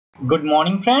Good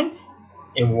morning, friends.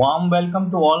 A warm welcome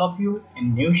to all of you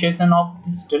in new session of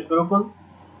Digital Gurukul.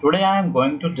 Today I am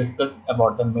going to discuss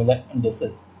about the Miller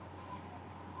indices.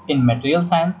 In material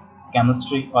science,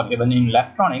 chemistry, or even in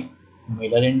electronics,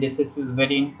 Miller indices is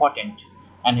very important,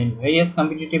 and in various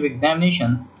competitive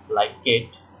examinations like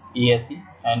GATE, ESE,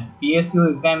 and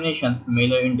PSU examinations,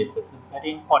 Miller indices is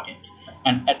very important,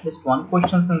 and at least one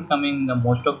question is coming in the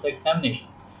most of the examination.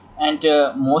 And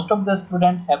most of the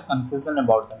students have confusion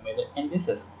about the Miller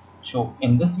indices. So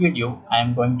in this video, I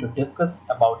am going to discuss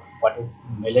about what is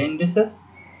Miller indices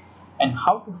and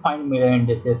how to find Miller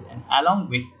indices, and along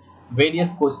with various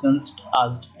questions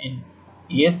asked in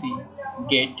ESE,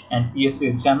 GATE, and PSU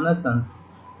examinations.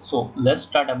 So let's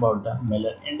start about the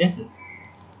Miller indices.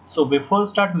 So before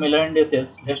start Miller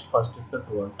indices, let's first discuss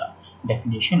about the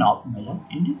definition of Miller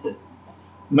indices.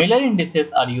 Miller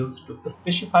indices are used to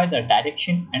specify the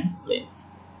direction and planes.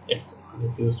 It's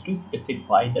used to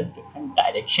specify the different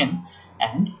direction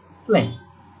and planes.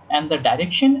 And the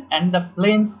direction and the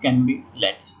planes can be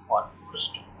lattice or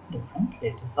crystal. Different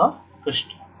lattice or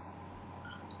crystal.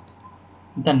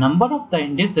 The number of the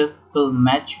indices will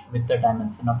match with the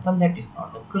dimension of the lattice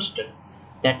or the crystal.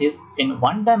 That is, in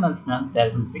one dimensional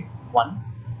there will be one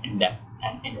index,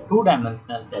 and in two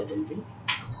dimensional there will be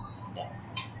index.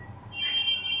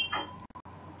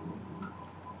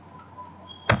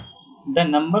 The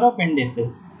number of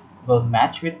indices will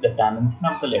match with the dimension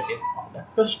of the lattice or the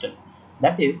crystal.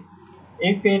 That is,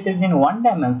 if it is in one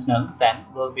dimensional, then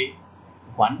will be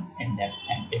one index,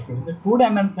 and if it is a two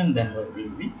dimensional, then there will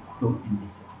be two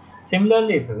indices.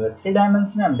 Similarly, if it is a three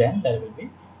dimensional, then there will be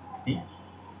three.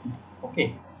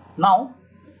 Okay. Now,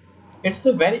 it's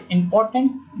a very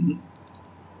important.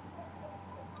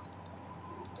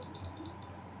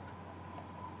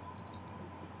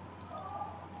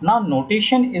 Now,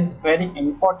 notation is very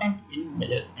important in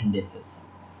Miller indices.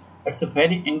 It's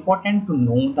very important to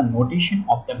know the notation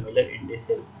of the Miller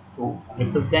indices to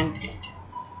represent it.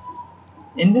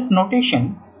 In this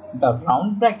notation, the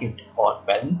round bracket or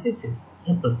parenthesis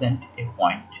represent a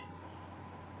point.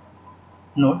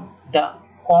 Note the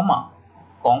comma.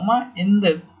 Comma in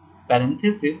this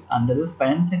parenthesis, under this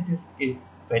parenthesis, is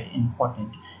very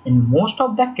important. In most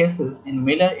of the cases in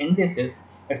Miller indices,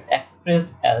 it's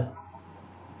expressed as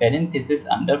parenthesis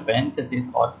under parenthesis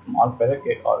or small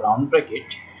bracket or round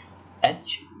bracket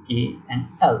H, K, and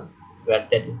L, where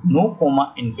there is no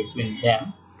comma in between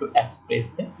them to express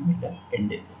the Miller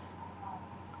indices.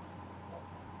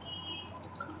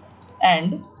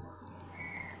 And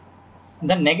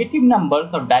the negative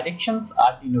numbers or directions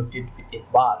are denoted with a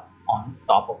bar on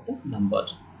top of the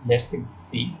numbers. Let's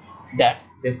see that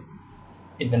this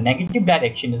in the negative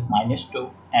direction is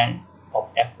 -2 and of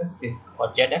x-axis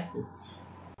or z-axis.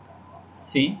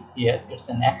 See here, it's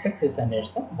an x-axis and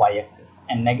it's a y-axis,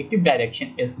 and negative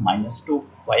direction is -2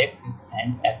 y-axis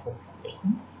and x-axis is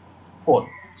 4.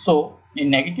 So in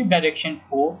negative direction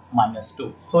 4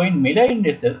 -2. So in Miller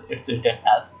indices it's written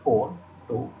as 4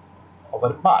 2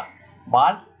 over bar.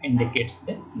 Bar indicates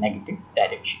the negative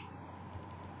direction.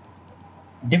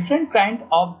 Different kind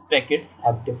of brackets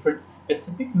have different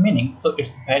specific meanings, so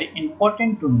it's very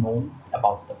important to know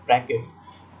about the brackets.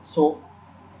 So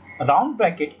round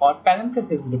bracket or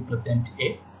parenthesis represent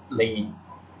a plane.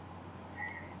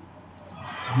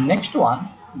 Next one,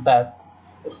 that's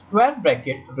square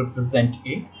bracket represent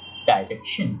a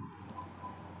direction,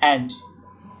 and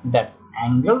that's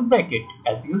angle bracket.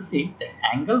 As you see, that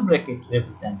angle bracket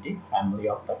represent a family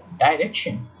of the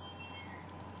direction.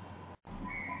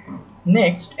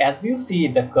 Next, as you see,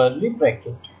 the curly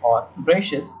bracket or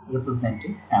braces represent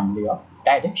a family of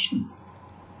directions.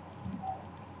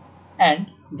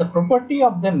 And the property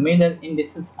of the Miller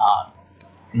indices are: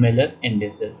 Miller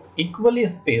indices equally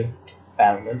spaced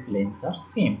parallel planes are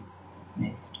same.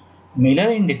 Next, Miller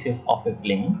indices of a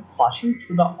plane passing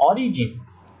through the origin.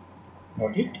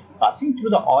 Note it, passing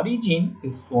through the origin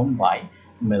is shown by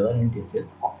Miller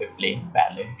indices of a plane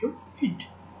parallel to it.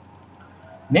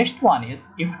 Next one is,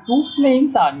 if two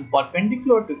planes are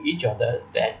perpendicular to each other,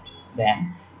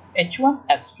 then h1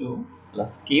 h2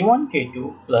 plus k1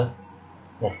 k2 plus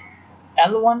that's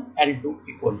L1 L2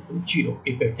 equal to 0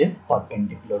 if it is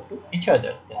perpendicular to each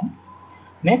other. Then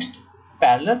next,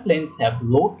 parallel planes have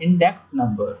low index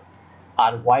number,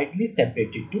 are widely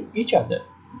separated to each other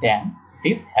than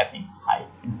this having high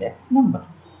index number.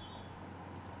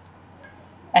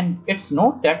 And it's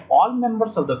note that all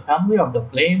members of the family of the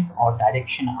planes or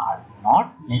direction are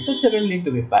not necessarily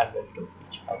to be parallel to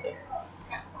each other.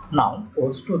 Now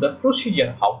goes to the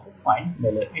procedure how to find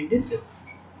Miller indices.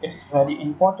 It's very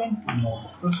important to know the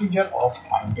procedure of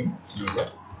finding Miller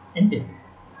indices.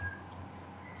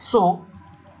 So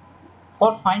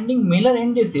For finding Miller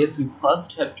indices, we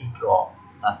first have to draw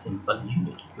a simple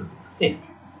unit cubic shape.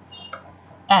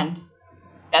 And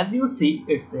as you see,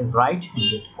 it's a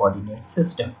right-handed coordinate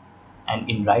system. And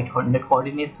in right-handed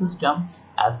coordinate system,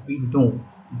 as we know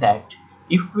that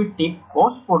if we take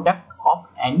cross product of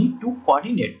any two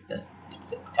coordinate, that's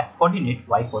it's x coordinate,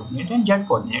 y coordinate and z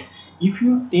coordinate. If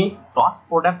you take cross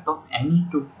product of any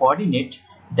two coordinate,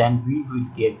 then we will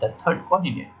get the third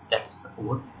coordinate. That's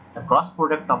suppose the cross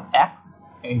product of x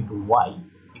into y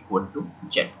equal to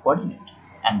z coordinate,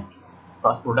 and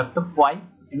cross product of y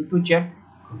into z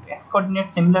equal to x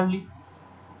coordinate similarly.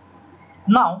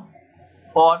 Now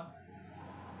for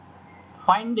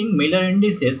finding Miller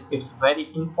indices, it's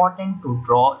very important to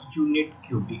draw unit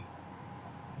cubic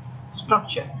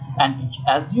structure. And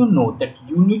as you know that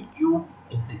unit cube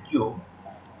is a cube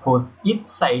whose each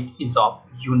side is of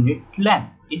unit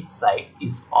length. Each side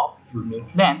is of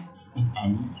unit length in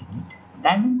any unit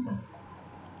dimension.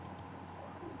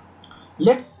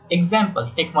 Let's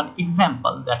take one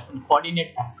example that's in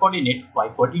coordinate x coordinate, y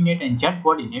coordinate and z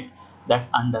coordinate. That's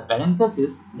under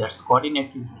parenthesis. That's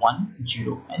coordinate is 1,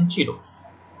 0 and 0.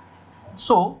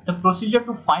 So the procedure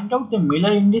to find out the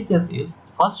Miller indices is,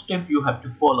 first step you have to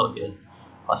follow is,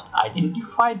 first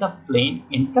identify the plane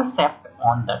intercept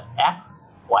on the x,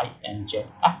 y and z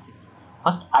axis.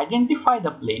 First identify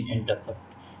the plane intercept,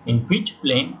 in which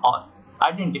plane, or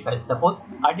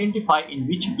identify in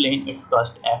which plane it's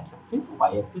crossed x axis,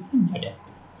 y axis and z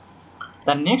axis.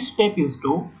 The next step is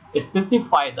to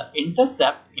specify the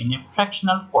intercept in a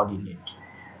fractional coordinate.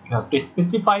 You have to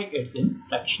specify it's in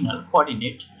fractional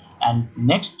coordinate. And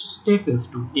next step is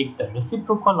to take the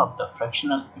reciprocal of the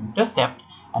fractional intercept,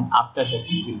 and after that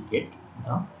we will get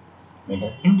the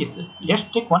Miller indices. Let's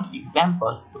take one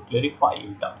example to clarify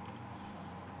your doubt.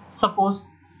 Suppose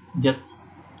this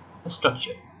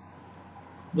structure,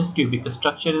 this cubic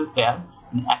structure is there.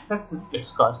 In x-axis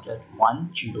it's crossed at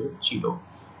 1, 0, 0,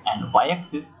 and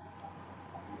y-axis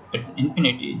it's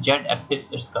infinity, z-axis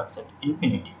it's crossed at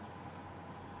infinity.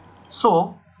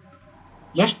 So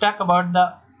let's talk about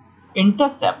the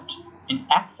intercept in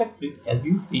x-axis. As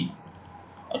you see,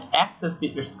 at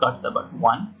x-axis it's cuts about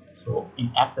 1, so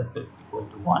in x-axis equal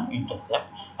to 1 intercept,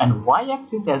 and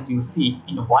y-axis as you see,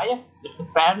 in y-axis it's a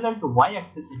parallel to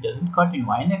y-axis, it doesn't cut in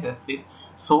y-axis,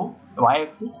 so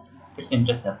y-axis its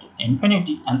intercept is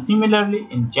infinity, and similarly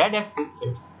in z-axis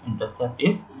its intercept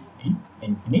is in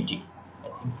infinity,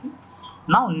 as you see.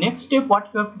 Now next step what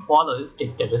you have to follow is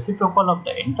take the reciprocal of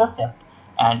the intercept,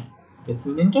 and this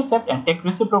is intercept, and take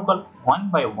reciprocal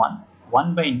 1 by 1,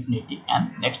 1 by infinity,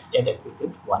 and next z-axis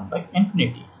is 1 by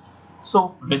infinity.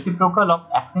 So reciprocal of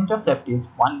x-intercept is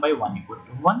 1 by 1 equal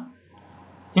to 1.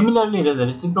 Similarly, the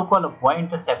reciprocal of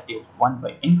y-intercept is 1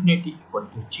 by infinity equal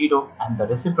to 0, and the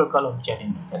reciprocal of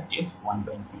z-intercept is 1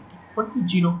 by infinity equal to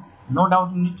 0. No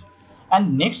doubt in it.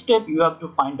 And next step you have to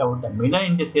find out the Miller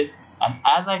indices, and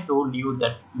as I told you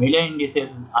that Miller indices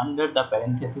is under the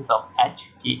parenthesis of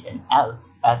h, k and l,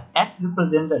 as h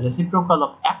represents the reciprocal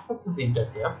of x-axis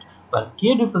intercept, while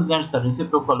k represents the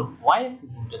reciprocal of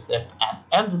y-axis intercept, and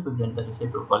l represents the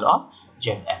reciprocal of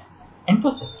z-axis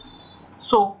intercept.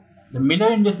 So the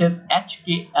Miller indices h,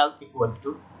 k, l equal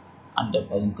to under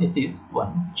parenthesis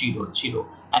 1, 0, 0,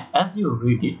 and as you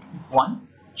read it 1,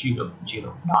 0,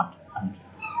 0, not 100.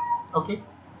 Okay.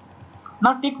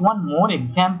 Now take one more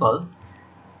example.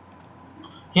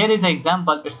 Here is an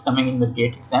example, it's coming in the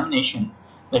GATE examination,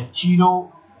 that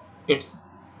 0 its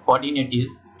coordinate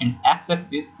is in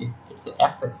x-axis, it's a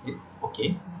x-axis,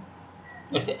 okay,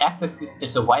 it's a x-axis,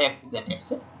 it's a y-axis and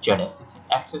it's a z-axis. In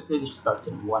x-axis it cuts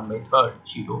in 1 by 3rd,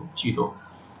 0, 0,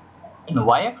 in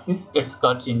y-axis it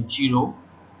cuts in 0,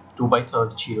 2 by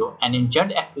 3rd, 0, and in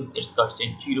z-axis it cuts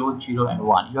in 0, 0 and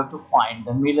 1. You have to find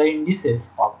the Miller indices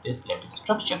of this lattice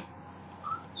structure.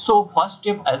 So first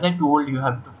step, as I told, you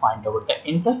have to find out the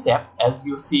intercept. As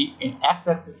you see, in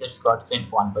x-axis it cuts in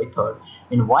 1 by 3rd,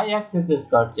 in y-axis it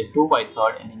cuts in 2 by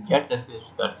 3rd, and in z-axis it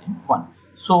cuts in 1.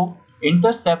 So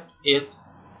intercept is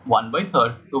 1 by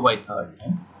 3rd, 2 by 3rd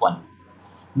and 1.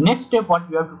 Next step what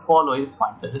you have to follow is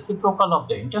find the reciprocal of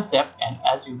the intercept, and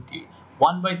as you get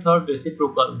 1 by 3rd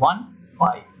reciprocal 1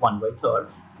 by 1 by 3rd,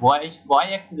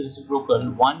 y-axis reciprocal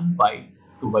 1 by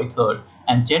 2 by 3rd,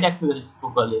 and z-axis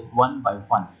reciprocal is 1 by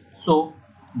 1. So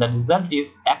the result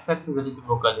is x-axis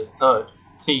reciprocal is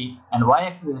 3, and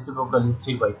y-axis reciprocal is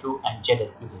 3 by 2, and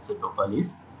z-axis reciprocal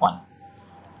is 1.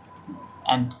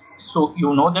 And so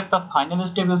you know that the final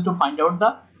step is to find out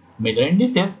the Miller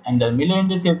indices, and the Miller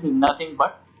indices is nothing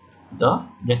but the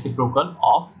reciprocal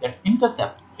of that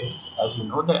intercept. It's, as you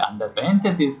know, the under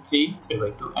parenthesis 3, 3 by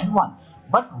 2 and 1.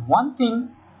 But one thing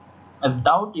as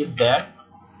doubt is that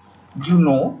you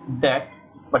know that,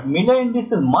 but Miller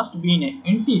indices must be in an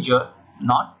integer,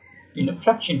 not in a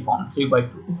fraction form. 3 by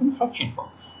 2 is in fraction form.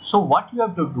 So what you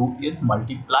have to do is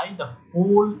multiply the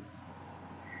whole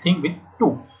thing with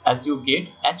 2, as you get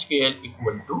HKL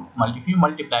equal to, if you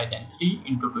multiply, then 3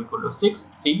 into 2 equal to 6,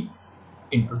 3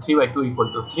 into 3 by 2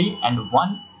 equal to 3, and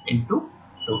 1 into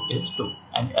 2 is 2,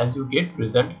 and as you get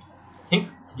result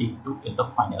 632 is the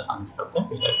final answer of the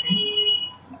Miller indices.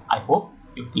 I hope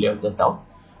you cleared that out.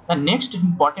 The next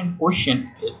important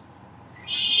question is,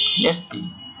 let's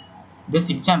see this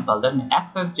example, the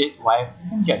x-axis,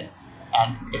 y-axis and z-axis,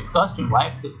 and its cost in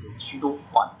y-axis is 0,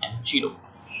 1 and 0.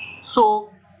 So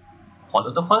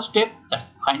follow the first step, let's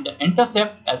find the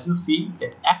intercept. As you see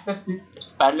that x-axis is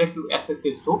parallel to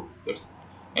x-axis, so its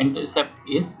intercept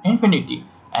is infinity,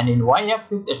 and in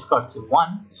y-axis its cost is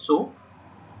 1, so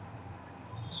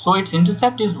its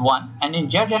intercept is 1, and in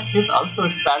z-axis also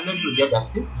it's parallel to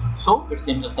z-axis, so its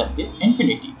intercept is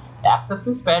infinity. The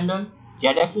x-axis parallel,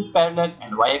 z-axis parallel,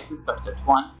 and y-axis cuts at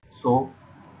 1, so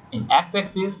in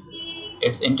x-axis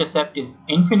its intercept is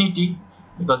infinity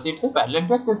because it's a parallel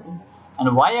to x-axis,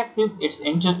 and y-axis its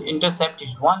intercept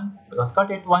is 1 because cut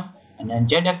at 1, and then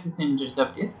z-axis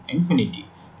intercept is infinity.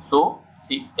 So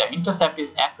see, the intercept is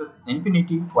x-axis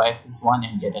infinity, y-axis 1,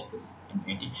 and z-axis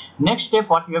infinity. Next step,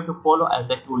 what you have to follow,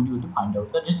 as I told you, to find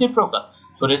out the reciprocal.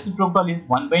 So reciprocal is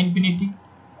 1 by infinity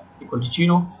equal to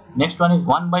 0. Next one is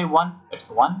 1 by 1, it's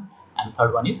 1, and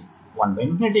third one is 1 by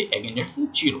infinity, again it's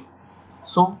 0.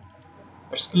 So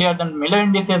it's clear that Miller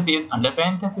indices is under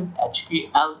parenthesis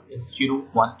HKL is 0,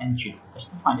 1 and 0. That's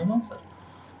the final answer.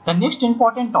 The next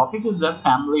important topic is the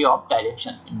family of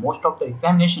direction. In most of the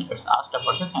examination, it's asked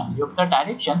about the family of the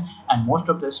direction, and most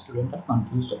of the students are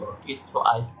confused about it. So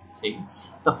I say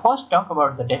the first talk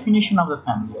about the definition of the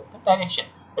family of the direction.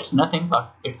 It's nothing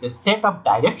but it's a set of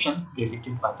directions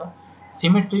related by the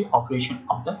symmetry operation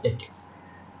of the lattice.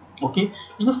 Okay,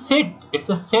 it's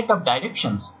a set of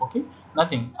directions. Okay,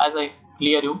 nothing, as I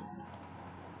clear you,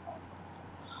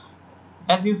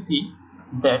 as you see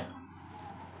that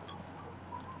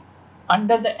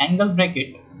under the angle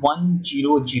bracket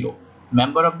 100,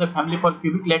 member of the family for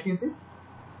cubic lattices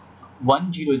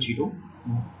 100,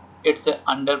 it's a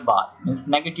under bar, means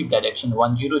negative direction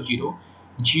 100,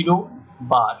 0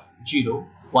 bar 0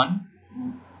 1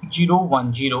 0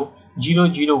 1 0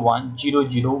 0 0 1 0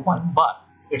 0 1 bar.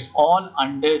 It's all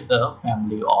under the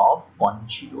family of 1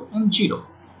 0 and 0.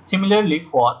 Similarly,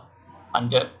 for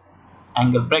under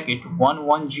angle bracket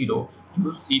 110,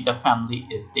 you see the family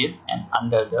is this, and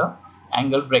under the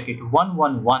angle bracket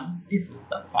 111, this is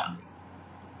the family.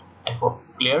 I hope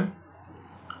clear.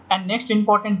 And next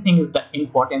important thing is the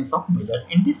importance of Miller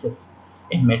indices.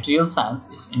 In material science,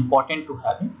 it's important to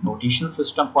have a notation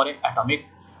system for an atomic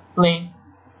plane,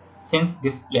 since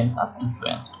these planes are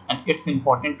influenced, and it's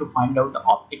important to find out the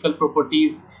optical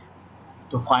properties,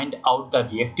 to find out the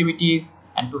reactivities,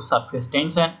 and to surface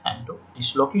tension and to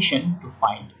dislocation to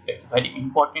find. It's very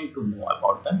important to know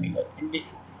about the Miller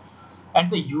indices. And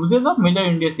the uses of Miller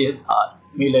indices are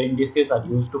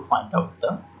used to find out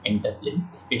the interplane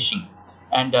spacing,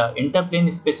 and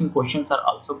interplane spacing questions are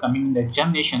also coming in the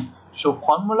examination. So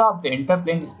formula of the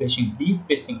interplane spacing, D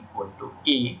spacing equal to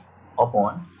A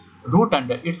upon root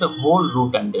under, it's a whole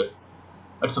root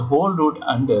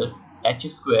under h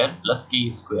square plus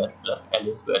k square plus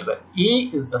l square, where A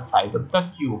is the side of the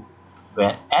cube,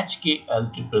 where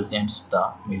HKL represents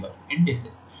the Miller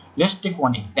indices. Let's take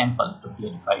one example to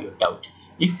clarify your doubt.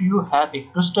 If you have a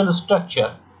crystal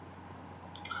structure,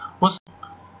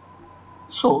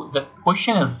 so the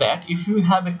question is that if you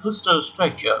have a crystal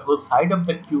structure whose side of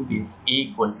the cube is A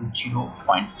equal to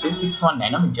 0.361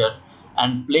 nanometer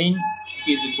and plane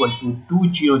is equal to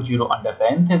 200 under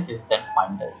parenthesis, then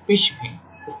find the spacing.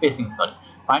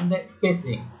 Find the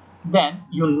spacing. Then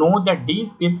you know that D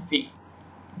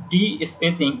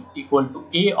spacing equal to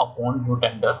A upon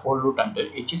whole root under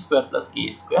h square plus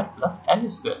k square plus l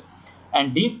square,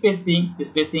 and D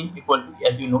spacing equal to,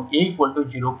 as you know, A equal to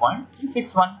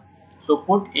 0.361. So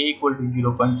put A equal to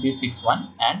 0.361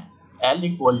 and L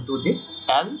equal to this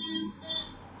L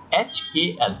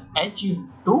HKL. H is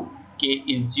 2, K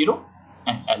is 0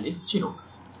 and L is 0.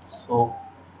 So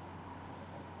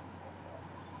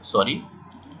sorry,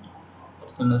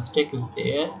 that's a mistake is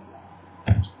there.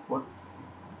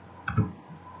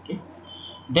 Okay,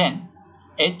 then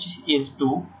H is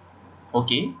 2,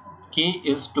 okay, K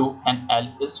is 2 and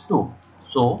L is 2.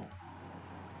 So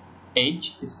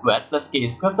H square plus K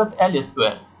square plus L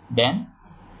square, then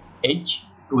H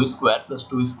 2 square plus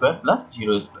 2 square plus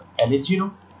 0 square, L is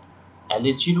 0,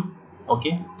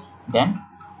 okay, then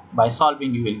by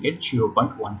solving you will get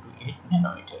 0.128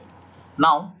 nanometer.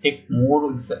 Now take more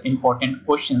important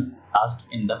questions asked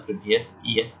in the previous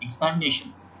ES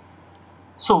examinations.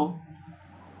 So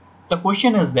the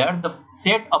question is that the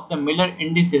set of the Miller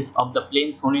indices of the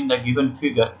plane shown in the given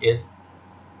figure is,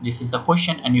 this is the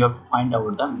question, and you have to find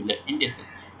out the Miller indices,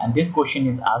 and this question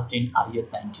is asked in IS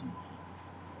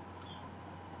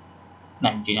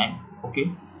 1999.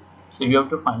 Okay, so you have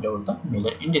to find out the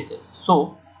Miller indices.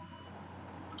 So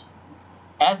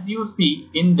as you see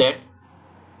in that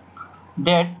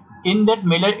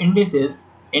Miller indices,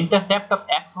 intercept of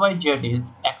x, y, z is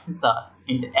axis are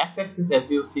in the x-axis. As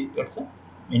you see, its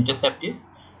intercept is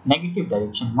negative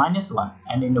direction -1,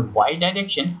 and in the y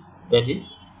direction there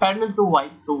is parallel to y.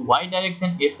 So y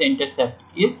direction its intercept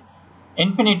is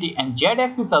infinity, and z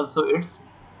axis also its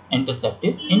intercept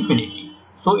is infinity.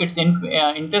 So its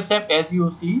intercept, as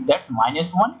you see, that's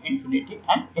 -1, infinity,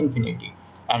 and infinity.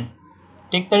 And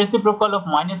take the reciprocal of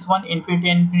 -1, infinity,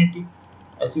 and infinity.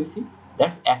 As you see,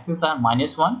 that's axis are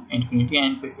 -1, infinity, and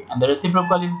infinity, and the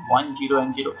reciprocal is 1, 0,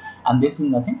 and 0, and this is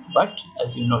nothing but,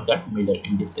 as you know, that Miller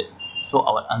indices. So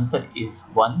our answer is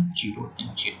 1, 0, and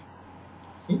 0.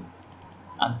 See,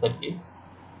 answer is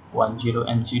 1, 0,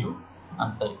 and 0.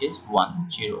 Answer is 1,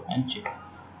 0, and 0.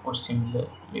 Or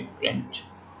similarly print.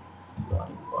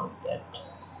 Sorry for that.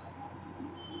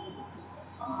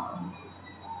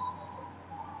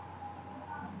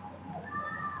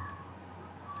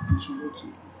 0,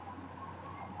 0.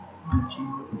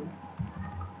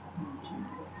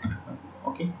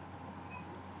 Okay,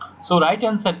 so right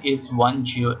answer is 1,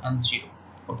 0, and 0.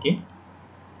 Okay,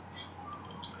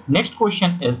 next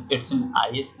question is, it's in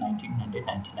IS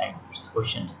 1999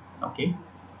 questions. Okay,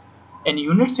 an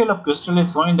unit cell of crystal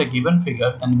is shown in the given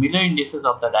figure, and Miller indices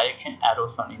of the direction arrow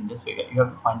shown in this figure. You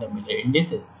have to find the Miller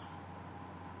indices.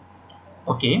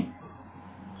 Okay,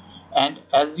 and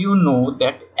as you know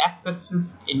that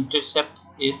x-axis intercept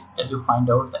is, as you find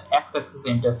out, the x-axis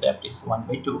intercept is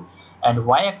 1/2, and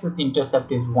y-axis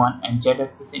intercept is 1, and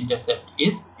z-axis intercept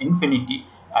is infinity,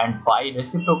 and by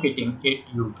reciprocating it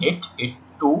you get it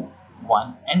 2,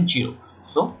 1, and 0.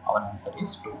 So our answer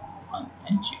is 2, 1,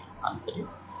 and 0. Answer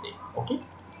is C. Okay,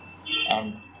 and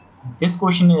this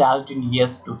question is asked in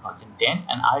years 2010,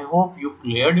 and I hope you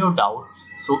cleared your doubt.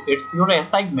 So it's your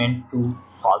assignment to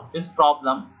solve this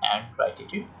problem and write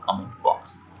it in comment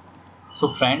box. So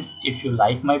friends, if you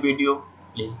like my video,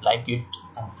 please like it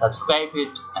and subscribe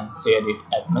it and share it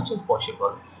as much as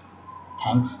possible.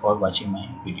 Thanks for watching my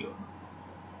video.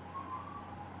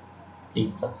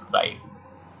 Please subscribe.